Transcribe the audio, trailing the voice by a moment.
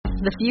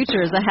The future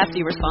is a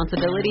hefty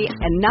responsibility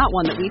and not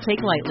one that we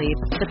take lightly.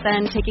 But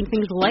then, taking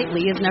things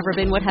lightly has never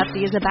been what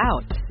Hefty is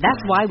about. That's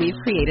why we've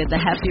created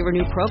the Hefty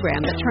Renew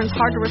program that turns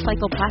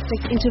hard-to-recycle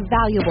plastics into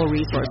valuable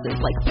resources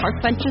like park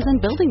benches and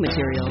building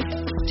materials.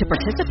 To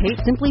participate,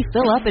 simply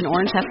fill up an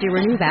orange Hefty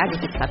Renew bag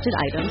with accepted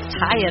items,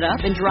 tie it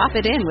up, and drop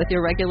it in with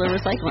your regular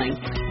recycling.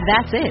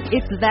 That's it.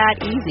 It's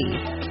that easy.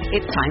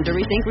 It's time to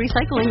rethink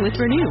recycling with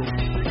Renew.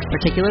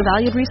 Particular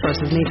valued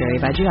resources may vary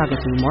by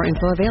geography. More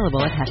info available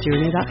at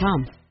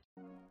heftyrenew.com.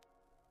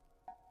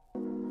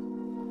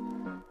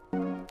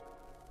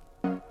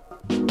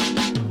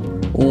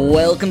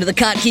 Welcome to the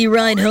Kottke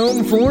Ride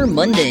Home for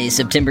Monday,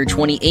 September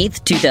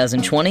 28th,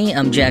 2020.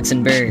 I'm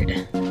Jackson Bird.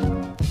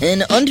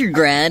 An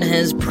undergrad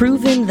has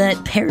proven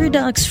that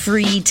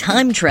paradox-free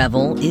time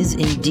travel is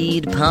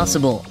indeed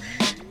possible.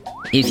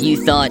 If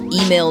you thought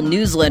email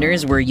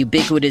newsletters were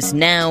ubiquitous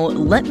now,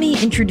 let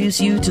me introduce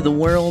you to the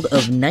world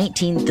of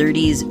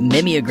 1930s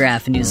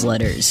mimeograph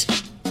newsletters.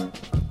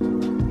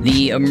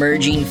 The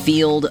emerging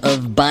field of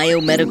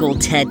biomedical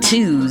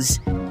tattoos,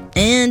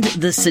 and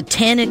the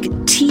Satanic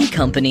tea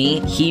company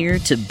here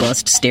to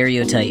bust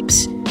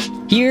stereotypes.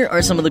 Here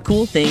are some of the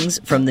cool things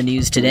from the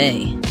news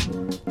today.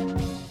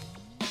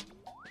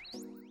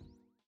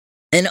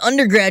 An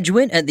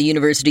undergraduate at the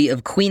University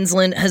of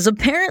Queensland has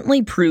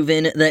apparently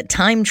proven that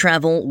time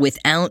travel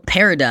without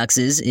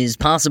paradoxes is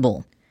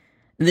possible.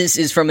 This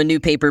is from a new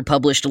paper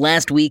published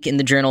last week in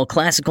the journal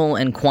Classical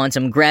and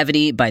Quantum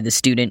Gravity by the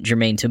student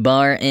Germain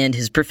Tabar and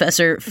his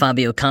professor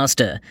Fabio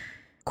Costa.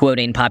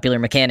 Quoting Popular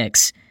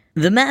Mechanics,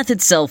 "The math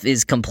itself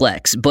is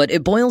complex, but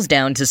it boils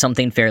down to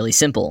something fairly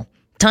simple.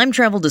 Time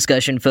travel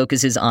discussion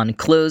focuses on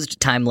closed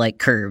time-like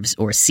curves,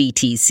 or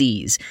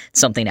CTCs,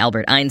 something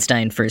Albert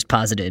Einstein first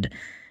posited.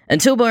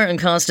 And Tobar and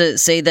Costa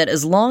say that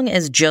as long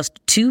as just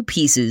two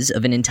pieces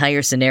of an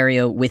entire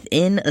scenario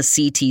within a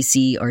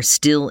CTC are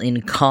still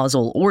in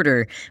causal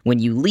order when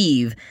you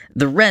leave,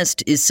 the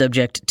rest is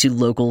subject to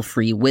local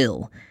free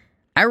will.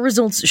 Our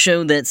results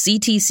show that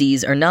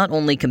CTCs are not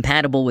only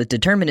compatible with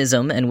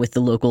determinism and with the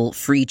local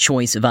free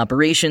choice of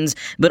operations,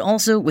 but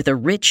also with a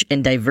rich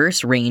and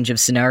diverse range of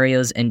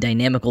scenarios and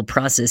dynamical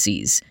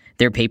processes,"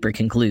 their paper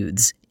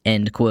concludes.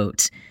 End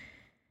quote.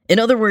 In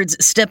other words,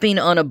 stepping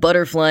on a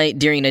butterfly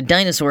during a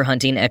dinosaur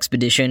hunting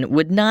expedition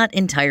would not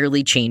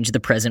entirely change the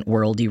present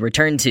world you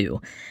return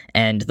to,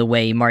 and the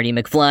way Marty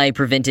McFly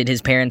prevented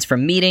his parents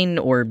from meeting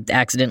or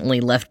accidentally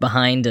left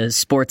behind a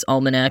sports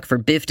almanac for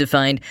Biff to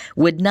find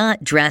would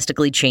not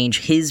drastically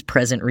change his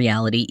present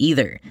reality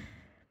either.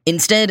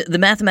 Instead, the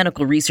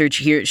mathematical research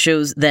here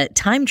shows that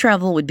time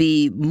travel would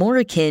be more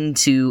akin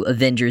to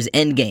Avengers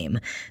Endgame,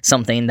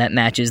 something that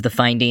matches the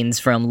findings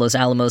from Los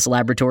Alamos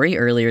Laboratory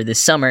earlier this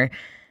summer.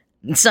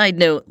 Side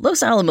note,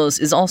 Los Alamos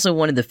is also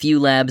one of the few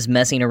labs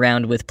messing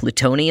around with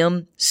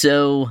plutonium,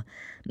 so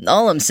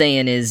all I'm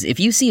saying is if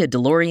you see a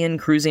DeLorean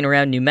cruising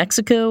around New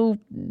Mexico,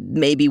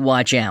 maybe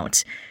watch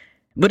out.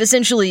 But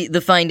essentially, the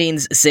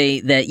findings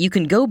say that you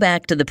can go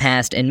back to the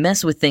past and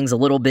mess with things a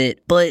little bit,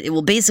 but it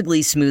will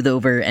basically smooth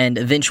over and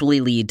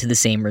eventually lead to the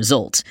same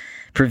result,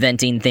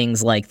 preventing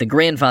things like the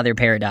grandfather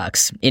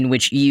paradox, in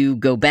which you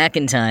go back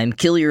in time,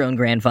 kill your own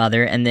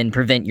grandfather, and then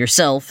prevent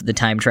yourself, the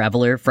time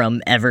traveler,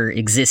 from ever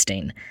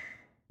existing.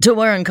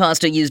 Tovar and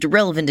Costa used a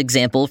relevant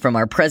example from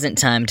our present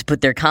time to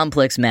put their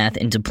complex math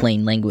into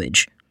plain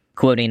language.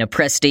 Quoting a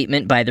press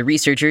statement by the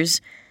researchers,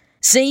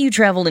 "Say you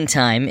traveled in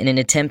time in an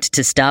attempt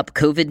to stop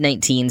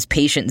COVID-19's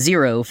patient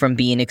zero from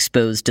being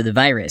exposed to the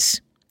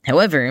virus.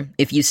 However,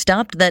 if you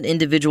stopped that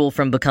individual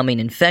from becoming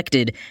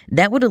infected,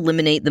 that would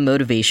eliminate the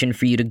motivation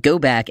for you to go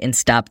back and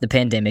stop the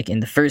pandemic in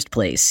the first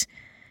place.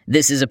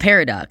 This is a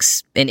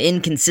paradox, an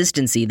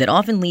inconsistency that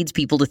often leads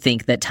people to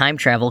think that time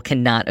travel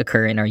cannot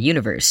occur in our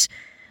universe.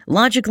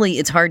 Logically,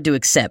 it's hard to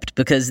accept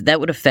because that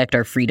would affect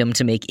our freedom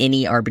to make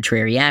any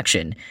arbitrary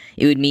action.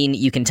 It would mean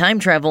you can time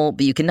travel,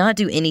 but you cannot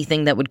do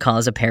anything that would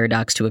cause a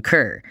paradox to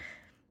occur.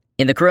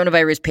 In the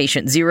coronavirus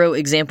patient zero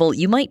example,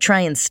 you might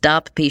try and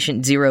stop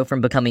patient zero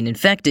from becoming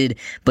infected,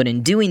 but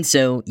in doing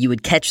so, you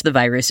would catch the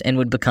virus and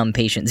would become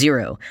patient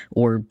zero,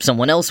 or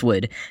someone else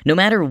would. No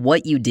matter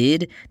what you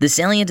did, the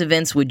salient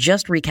events would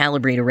just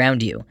recalibrate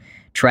around you.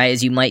 Try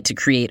as you might to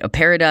create a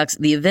paradox,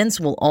 the events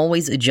will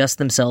always adjust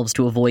themselves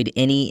to avoid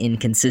any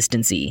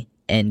inconsistency."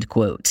 End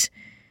quote.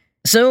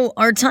 So,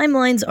 our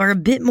timelines are a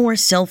bit more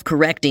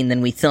self-correcting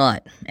than we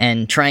thought,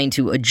 and trying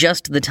to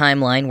adjust the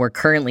timeline we're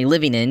currently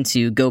living in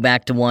to go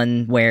back to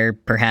one where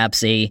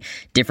perhaps a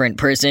different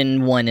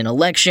person won an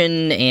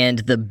election and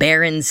the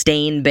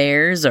Berenstain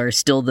Bears are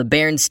still the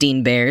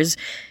Bernstein Bears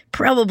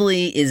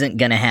probably isn't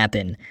gonna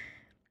happen.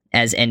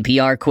 As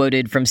NPR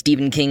quoted from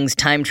Stephen King's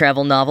time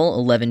travel novel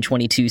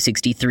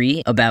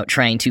 11/22/63 about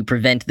trying to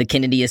prevent the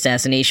Kennedy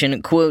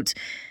assassination, quote,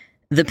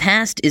 "The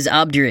past is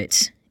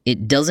obdurate.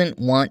 It doesn't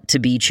want to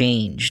be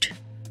changed."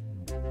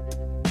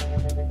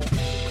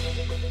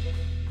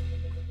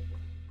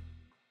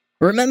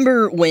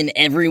 Remember when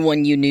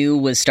everyone you knew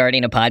was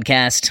starting a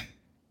podcast?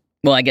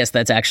 Well, I guess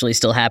that's actually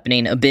still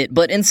happening a bit,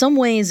 but in some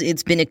ways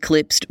it's been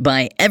eclipsed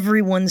by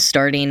everyone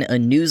starting a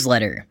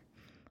newsletter.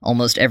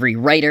 Almost every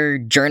writer,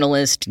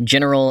 journalist,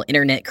 general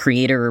internet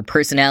creator, or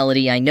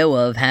personality I know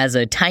of has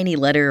a tiny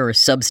letter or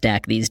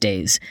Substack these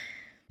days.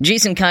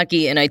 Jason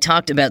Kotke and I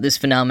talked about this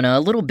phenomena a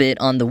little bit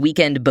on the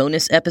weekend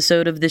bonus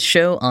episode of this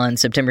show on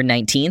September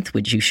 19th,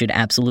 which you should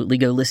absolutely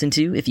go listen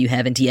to if you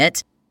haven't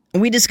yet.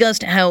 We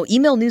discussed how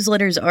email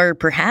newsletters are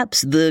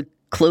perhaps the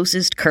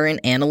closest current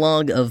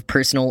analog of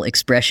personal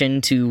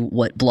expression to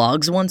what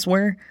blogs once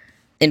were.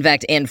 In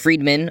fact, Ann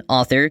Friedman,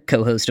 author,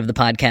 co-host of the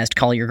podcast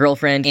Call Your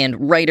Girlfriend,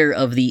 and writer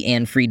of the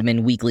Ann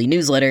Friedman weekly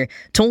newsletter,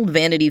 told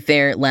Vanity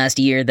Fair last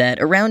year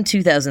that around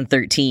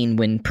 2013,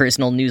 when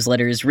personal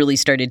newsletters really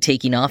started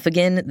taking off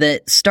again,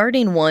 that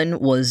starting one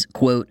was,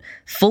 quote,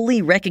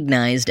 fully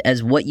recognized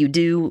as what you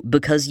do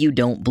because you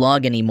don't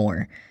blog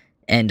anymore,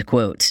 end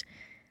quote.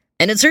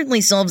 And it certainly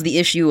solves the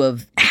issue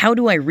of how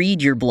do I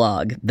read your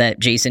blog that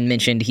Jason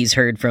mentioned he's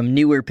heard from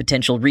newer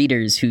potential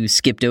readers who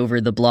skipped over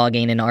the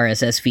blogging and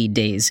RSS feed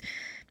days.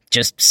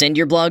 Just send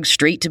your blog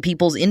straight to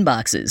people's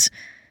inboxes.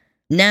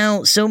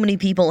 Now, so many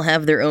people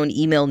have their own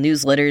email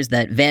newsletters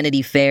that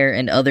Vanity Fair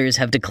and others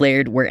have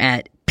declared were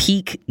at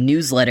peak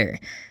newsletter.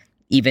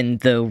 Even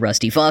though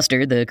Rusty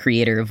Foster, the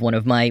creator of one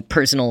of my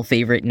personal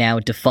favorite now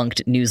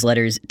defunct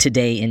newsletters,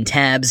 Today in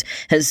Tabs,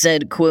 has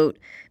said, quote,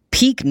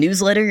 peak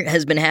newsletter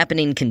has been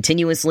happening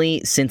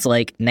continuously since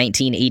like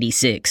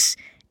 1986,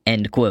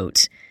 end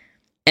quote.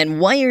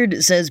 And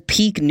Wired says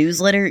peak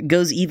newsletter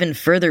goes even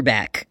further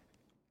back.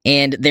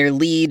 And their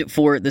lead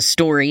for the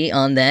story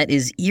on that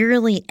is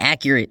eerily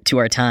accurate to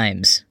our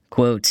times.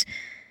 Quote,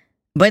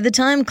 by the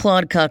time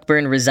Claude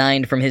Cockburn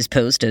resigned from his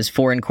post as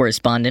foreign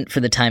correspondent for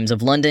the Times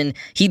of London,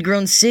 he'd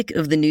grown sick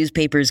of the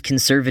newspaper's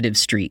conservative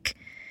streak.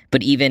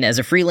 But even as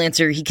a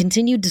freelancer, he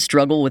continued to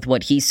struggle with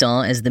what he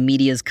saw as the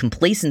media's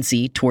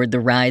complacency toward the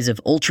rise of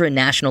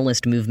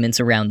ultra-nationalist movements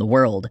around the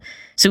world.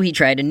 So he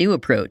tried a new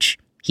approach.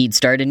 He'd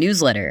start a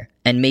newsletter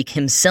and make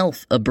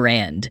himself a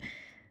brand.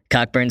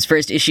 Cockburn's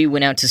first issue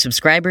went out to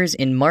subscribers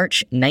in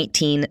March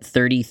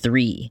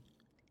 1933,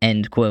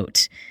 end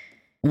quote.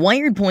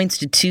 Wired points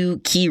to two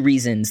key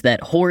reasons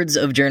that hordes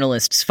of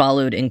journalists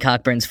followed in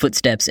Cockburn's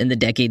footsteps in the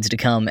decades to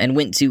come and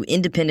went to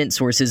independent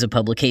sources of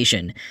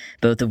publication,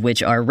 both of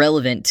which are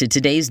relevant to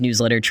today's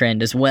newsletter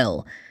trend as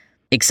well.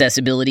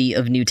 Accessibility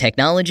of new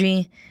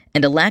technology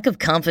and a lack of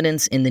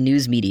confidence in the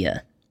news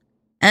media.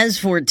 As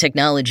for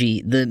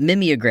technology, the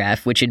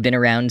mimeograph, which had been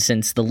around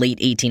since the late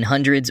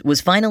 1800s,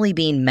 was finally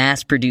being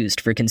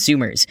mass-produced for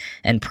consumers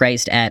and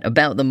priced at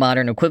about the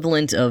modern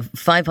equivalent of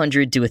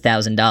 $500 to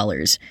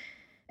 $1,000.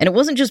 And it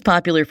wasn't just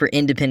popular for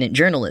independent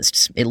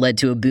journalists. It led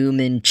to a boom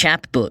in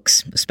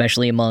chapbooks,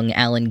 especially among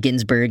Allen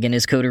Ginsberg and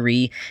his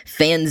coterie,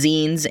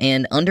 fanzines,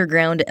 and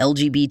underground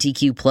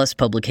LGBTQ+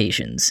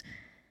 publications.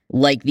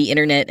 Like the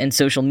internet and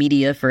social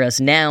media for us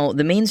now,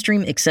 the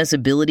mainstream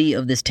accessibility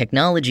of this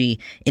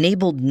technology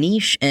enabled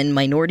niche and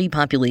minority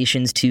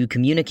populations to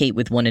communicate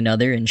with one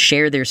another and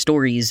share their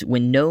stories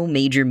when no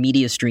major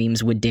media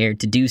streams would dare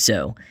to do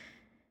so.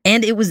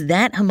 And it was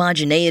that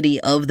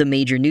homogeneity of the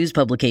major news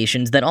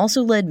publications that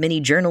also led many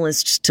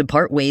journalists to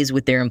part ways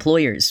with their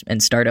employers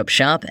and start up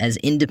shop as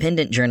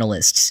independent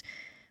journalists.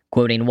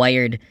 Quoting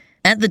Wired,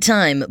 at the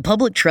time,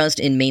 public trust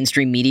in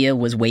mainstream media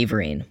was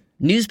wavering.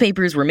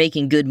 Newspapers were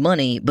making good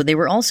money, but they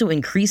were also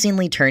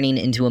increasingly turning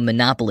into a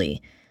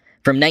monopoly.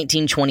 From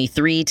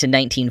 1923 to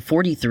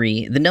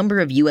 1943, the number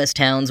of U.S.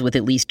 towns with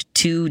at least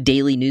 2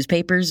 daily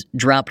newspapers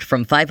dropped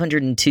from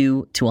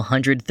 502 to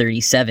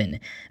 137,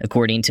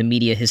 according to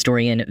media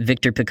historian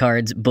Victor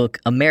Piccard's book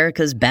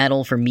America's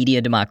Battle for Media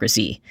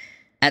Democracy.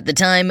 At the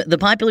time, the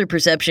popular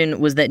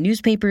perception was that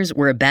newspapers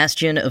were a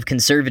bastion of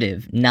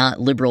conservative, not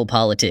liberal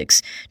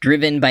politics,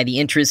 driven by the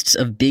interests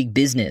of big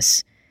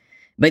business.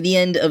 By the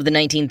end of the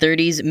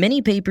 1930s, many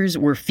papers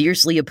were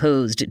fiercely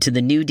opposed to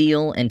the New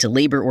Deal and to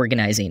labor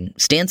organizing,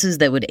 stances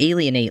that would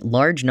alienate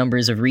large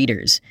numbers of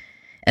readers.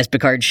 As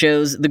Piccard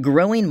shows, the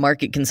growing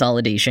market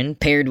consolidation,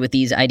 paired with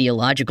these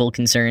ideological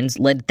concerns,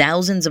 led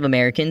thousands of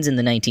Americans in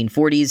the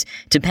 1940s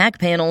to pack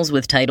panels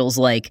with titles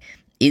like,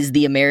 "Is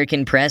the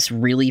American Press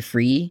Really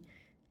Free?"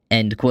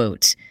 End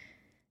quote.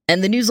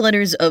 And the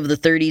newsletters of the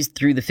 30s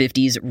through the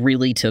 50s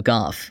really took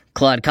off.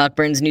 Claude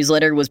Cockburn's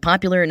newsletter was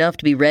popular enough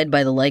to be read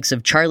by the likes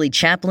of Charlie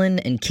Chaplin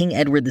and King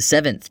Edward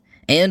VII,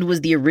 and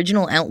was the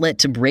original outlet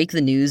to break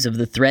the news of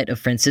the threat of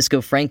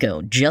Francisco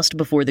Franco just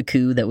before the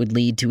coup that would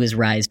lead to his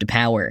rise to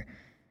power.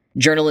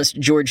 Journalist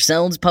George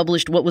Seldes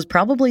published what was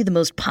probably the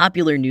most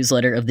popular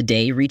newsletter of the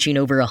day, reaching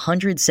over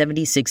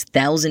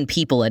 176,000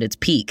 people at its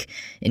peak,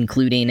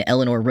 including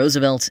Eleanor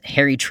Roosevelt,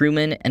 Harry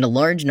Truman, and a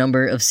large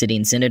number of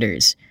sitting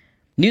senators.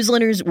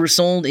 Newsletters were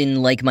sold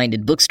in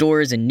like-minded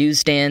bookstores and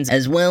newsstands,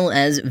 as well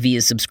as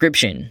via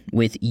subscription,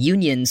 with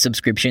union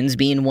subscriptions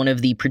being one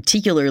of the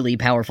particularly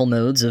powerful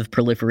modes of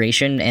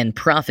proliferation and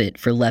profit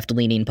for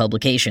left-leaning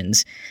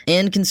publications,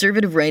 and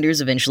conservative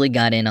writers eventually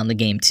got in on the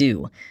game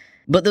too.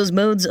 But those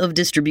modes of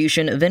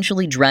distribution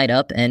eventually dried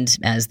up, and,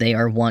 as they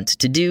are wont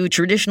to do,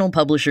 traditional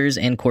publishers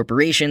and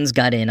corporations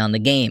got in on the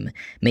game,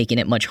 making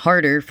it much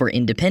harder for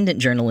independent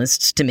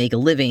journalists to make a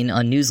living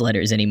on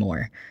newsletters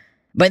anymore.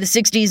 By the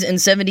 60s and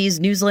 70s,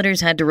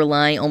 newsletters had to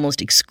rely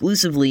almost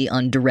exclusively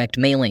on direct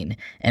mailing,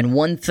 and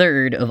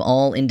 1/3 of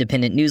all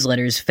independent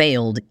newsletters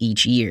failed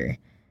each year.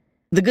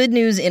 The good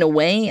news, in a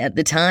way, at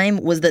the time,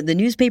 was that the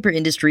newspaper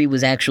industry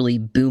was actually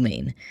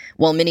booming.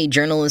 While many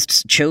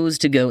journalists chose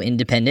to go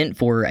independent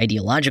for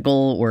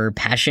ideological or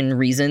passion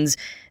reasons,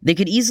 they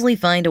could easily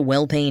find a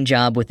well-paying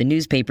job with a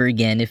newspaper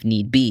again if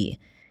need be.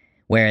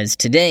 Whereas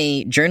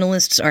today,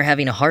 journalists are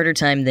having a harder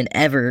time than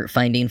ever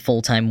finding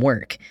full-time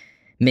work.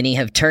 Many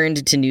have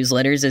turned to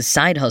newsletters as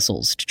side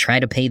hustles to try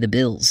to pay the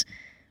bills.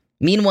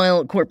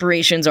 Meanwhile,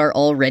 corporations are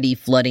already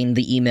flooding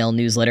the email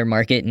newsletter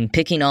market and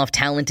picking off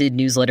talented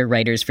newsletter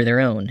writers for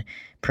their own,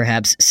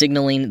 perhaps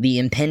signaling the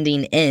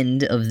impending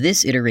end of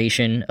this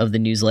iteration of the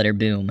newsletter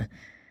boom.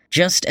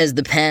 Just as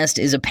the past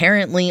is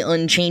apparently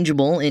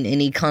unchangeable in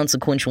any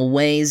consequential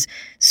ways,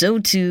 so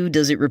too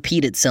does it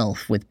repeat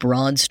itself with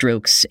broad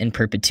strokes in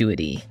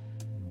perpetuity.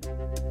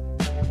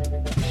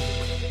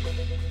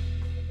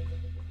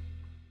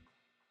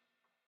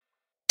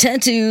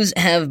 Tattoos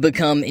have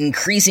become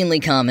increasingly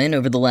common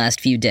over the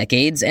last few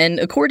decades, and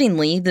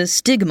accordingly, the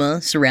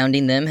stigma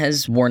surrounding them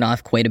has worn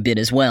off quite a bit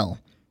as well.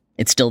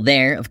 It's still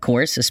there, of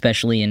course,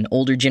 especially in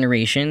older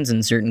generations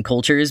and certain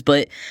cultures,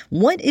 but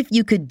what if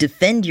you could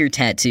defend your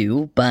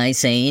tattoo by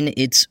saying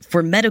it's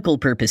for medical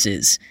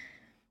purposes?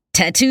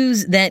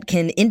 Tattoos that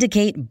can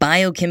indicate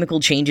biochemical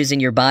changes in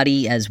your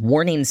body as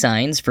warning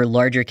signs for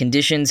larger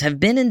conditions have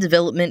been in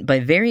development by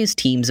various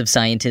teams of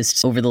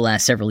scientists over the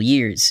last several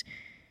years.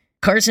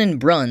 Carson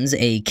Bruns,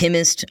 a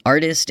chemist,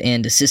 artist,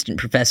 and assistant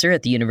professor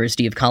at the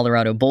University of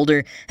Colorado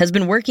Boulder, has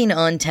been working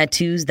on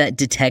tattoos that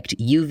detect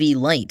UV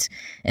light,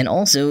 and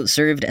also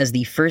served as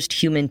the first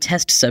human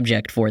test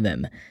subject for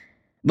them.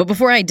 But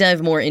before I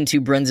dive more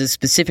into Bruns'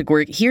 specific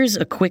work, here's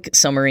a quick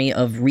summary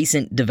of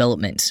recent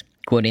development,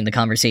 quoting the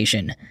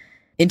conversation.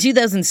 In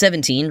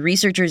 2017,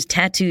 researchers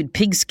tattooed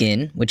pig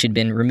skin, which had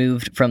been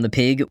removed from the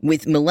pig,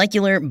 with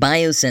molecular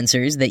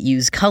biosensors that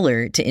use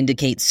color to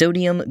indicate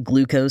sodium,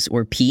 glucose,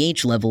 or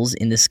pH levels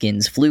in the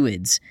skin's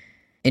fluids.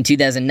 In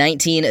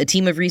 2019, a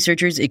team of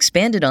researchers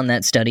expanded on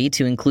that study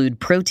to include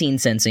protein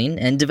sensing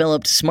and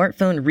developed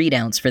smartphone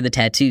readouts for the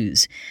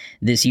tattoos.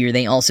 This year,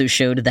 they also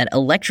showed that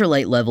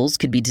electrolyte levels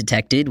could be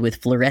detected with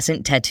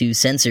fluorescent tattoo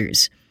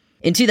sensors.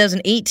 In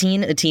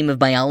 2018, a team of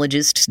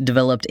biologists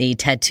developed a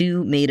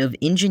tattoo made of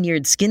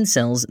engineered skin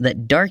cells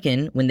that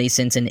darken when they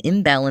sense an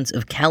imbalance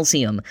of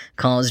calcium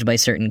caused by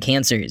certain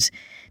cancers.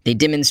 They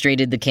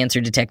demonstrated the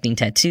cancer-detecting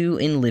tattoo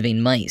in living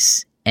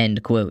mice.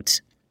 End quote.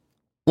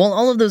 While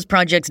all of those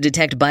projects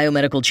detect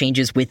biomedical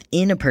changes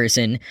within a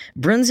person,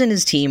 Bruns and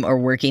his team are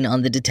working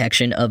on the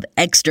detection of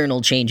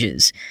external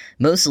changes,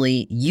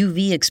 mostly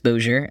UV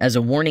exposure as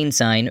a warning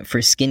sign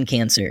for skin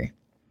cancer.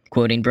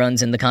 Quoting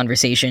Bruns in the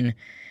conversation,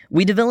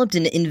 "We developed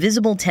an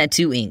invisible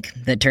tattoo ink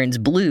that turns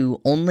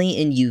blue only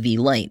in UV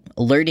light,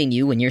 alerting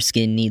you when your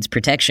skin needs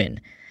protection.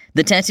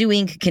 The tattoo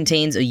ink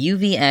contains a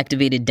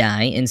UV-activated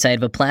dye inside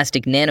of a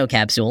plastic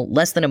nanocapsule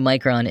less than a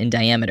micron in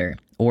diameter,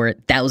 or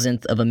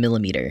thousandth of a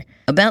millimeter,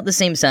 about the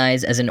same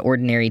size as an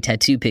ordinary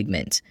tattoo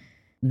pigment.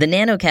 The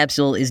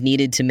nanocapsule is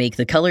needed to make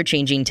the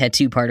color-changing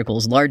tattoo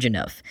particles large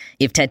enough.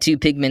 If tattoo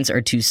pigments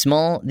are too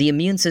small, the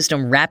immune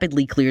system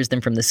rapidly clears them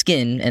from the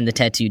skin and the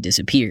tattoo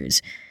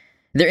disappears.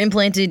 They're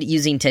implanted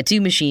using tattoo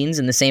machines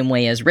in the same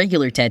way as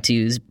regular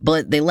tattoos,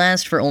 but they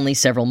last for only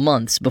several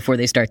months before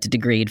they start to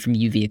degrade from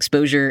UV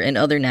exposure and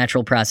other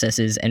natural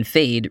processes and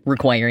fade,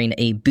 requiring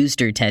a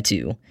booster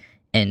tattoo."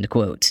 End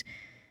quote.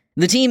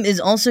 The team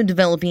is also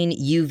developing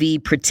UV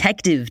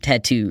protective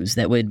tattoos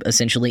that would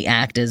essentially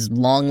act as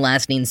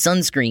long-lasting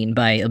sunscreen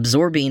by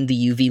absorbing the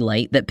UV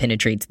light that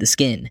penetrates the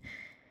skin.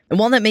 And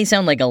while that may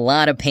sound like a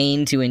lot of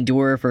pain to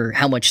endure for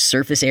how much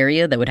surface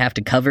area that would have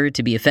to cover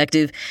to be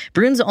effective,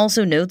 Bruns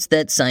also notes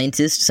that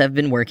scientists have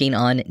been working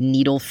on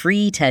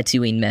needle-free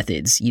tattooing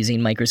methods using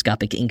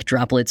microscopic ink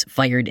droplets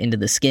fired into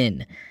the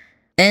skin.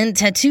 And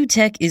tattoo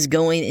tech is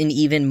going in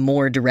even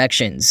more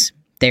directions.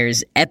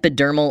 There's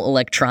epidermal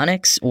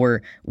electronics,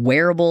 or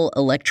wearable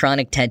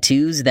electronic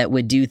tattoos that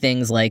would do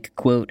things like,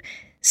 quote,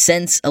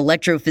 sense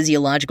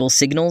electrophysiological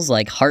signals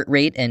like heart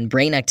rate and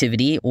brain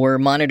activity, or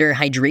monitor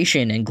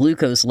hydration and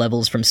glucose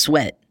levels from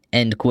sweat,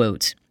 end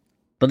quote.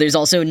 But there's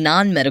also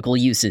non-medical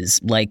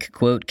uses, like,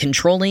 quote,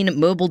 controlling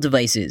mobile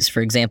devices,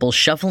 for example,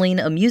 shuffling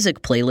a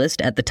music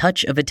playlist at the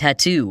touch of a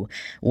tattoo,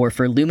 or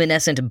for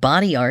luminescent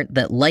body art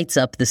that lights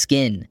up the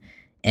skin,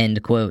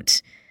 end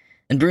quote.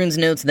 And Bruns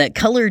notes that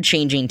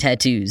color-changing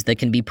tattoos that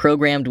can be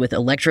programmed with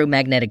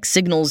electromagnetic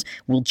signals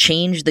will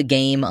change the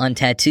game on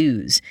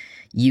tattoos.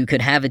 You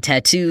could have a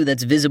tattoo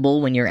that's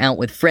visible when you're out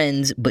with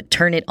friends, but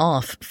turn it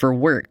off for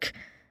work.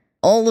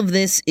 All of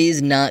this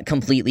is not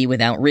completely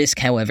without risk,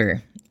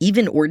 however.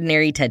 Even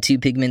ordinary tattoo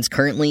pigments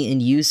currently in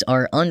use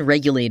are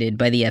unregulated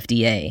by the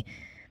FDA.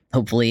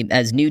 Hopefully,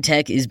 as new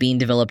tech is being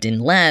developed in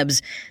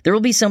labs, there will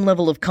be some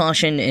level of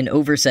caution and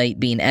oversight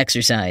being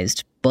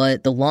exercised,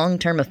 but the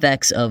long-term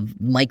effects of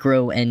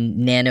micro and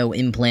nano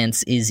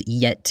implants is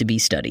yet to be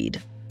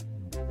studied.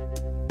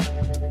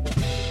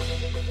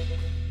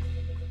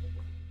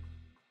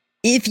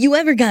 If you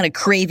ever got a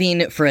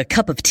craving for a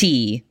cup of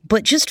tea,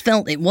 but just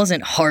felt it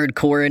wasn't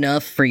hardcore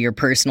enough for your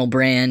personal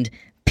brand,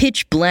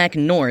 Pitch Black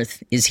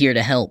North is here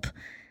to help.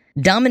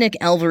 Dominic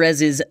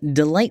Alvarez's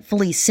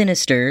delightfully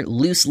sinister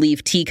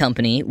loose-leaf tea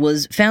company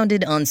was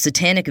founded on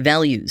satanic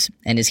values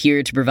and is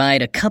here to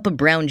provide a cup of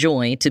brown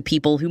joy to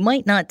people who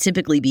might not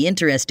typically be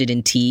interested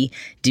in tea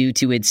due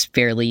to its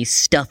fairly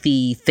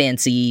stuffy,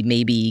 fancy,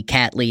 maybe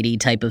cat lady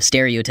type of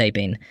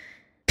stereotyping.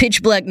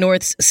 Pitch Black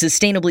North's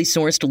sustainably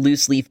sourced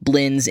loose-leaf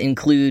blends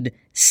include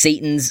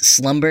Satan's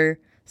Slumber,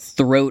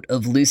 Throat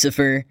of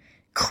Lucifer,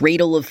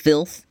 Cradle of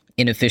Filth,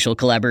 in official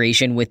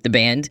collaboration with the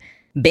band,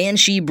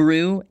 Banshee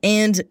Brew,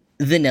 and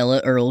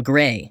Vanilla Earl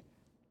Grey.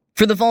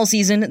 For the fall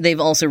season, they've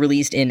also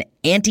released an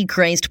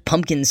Antichrist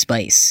Pumpkin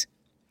Spice.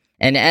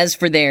 And as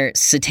for their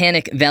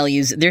satanic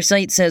values, their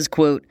site says,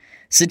 quote,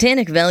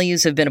 "Satanic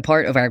values have been a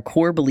part of our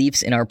core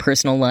beliefs in our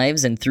personal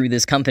lives and through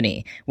this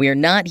company. We are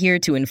not here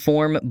to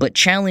inform, but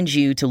challenge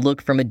you to look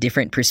from a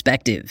different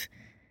perspective."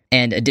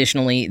 And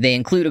additionally, they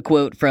include a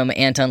quote from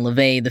Anton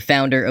LaVey, the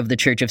founder of the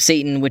Church of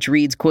Satan, which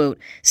reads, quote,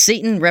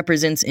 "Satan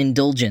represents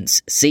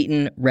indulgence.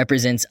 Satan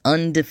represents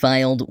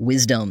undefiled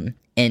wisdom,"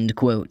 end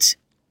quote.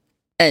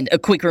 And a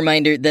quick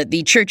reminder that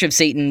the Church of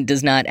Satan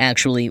does not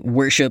actually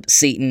worship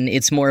Satan.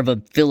 It's more of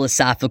a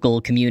philosophical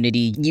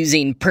community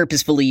using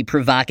purposefully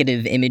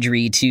provocative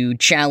imagery to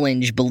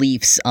challenge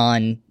beliefs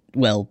on,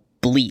 well,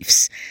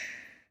 beliefs.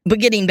 But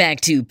getting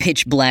back to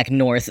Pitch Black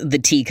North, the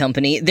tea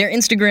company, their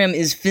Instagram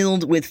is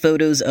filled with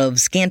photos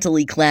of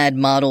scantily clad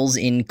models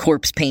in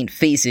corpse paint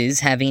faces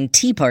having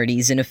tea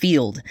parties in a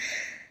field.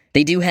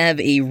 They do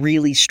have a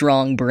really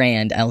strong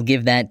brand, I'll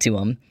give that to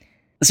them.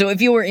 So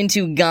if you're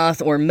into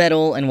goth or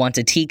metal and want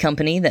a tea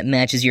company that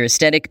matches your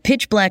aesthetic,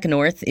 Pitch Black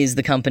North is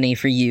the company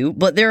for you,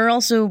 but there are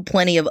also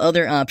plenty of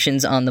other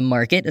options on the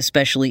market,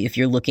 especially if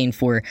you're looking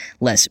for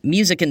less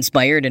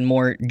music-inspired and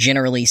more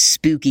generally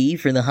spooky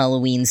for the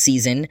Halloween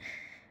season.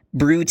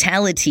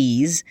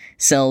 Brutalities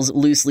sells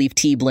loose-leaf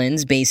tea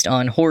blends based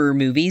on horror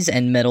movies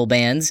and metal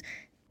bands.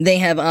 They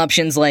have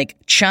options like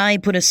Chai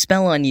Put a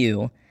Spell on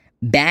You,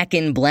 Back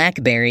in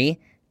Blackberry,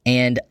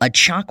 and a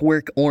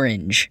Chalkwork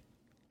Orange.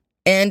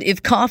 And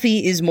if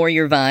coffee is more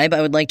your vibe,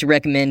 I would like to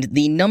recommend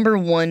the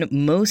 #1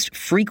 most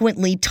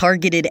frequently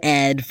targeted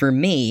ad for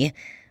me,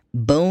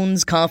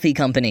 Bones Coffee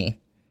Company.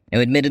 Now,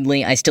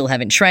 admittedly, I still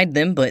haven't tried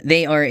them, but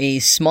they are a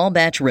small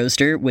batch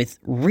roaster with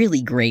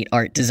really great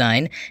art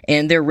design,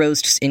 and their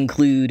roasts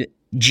include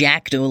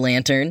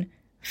Jack-o'-lantern,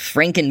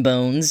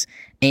 Frankenbones,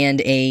 and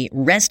a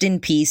Rest in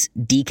Peace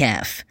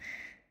decaf.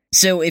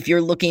 So if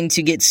you're looking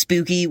to get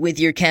spooky with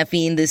your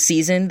caffeine this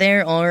season,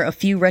 there are a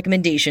few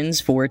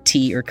recommendations for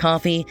tea or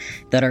coffee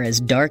that are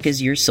as dark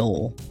as your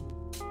soul.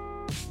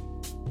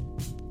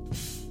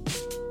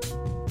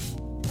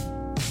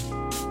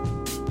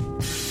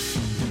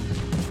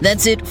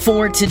 That's it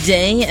for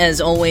today. As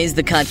always,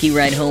 the Kottke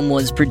Ride Home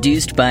was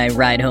produced by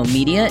Ride Home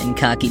Media and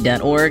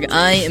Kottke.org.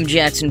 I am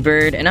Jackson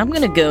Bird, and I'm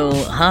gonna go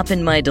hop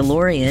in my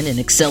DeLorean and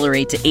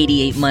accelerate to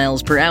 88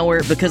 miles per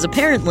hour, because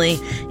apparently,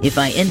 if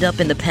I end up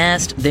in the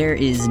past, there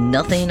is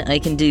nothing I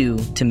can do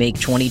to make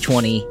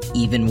 2020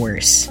 even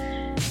worse.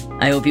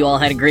 I hope you all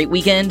had a great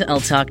weekend.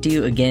 I'll talk to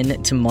you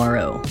again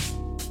tomorrow.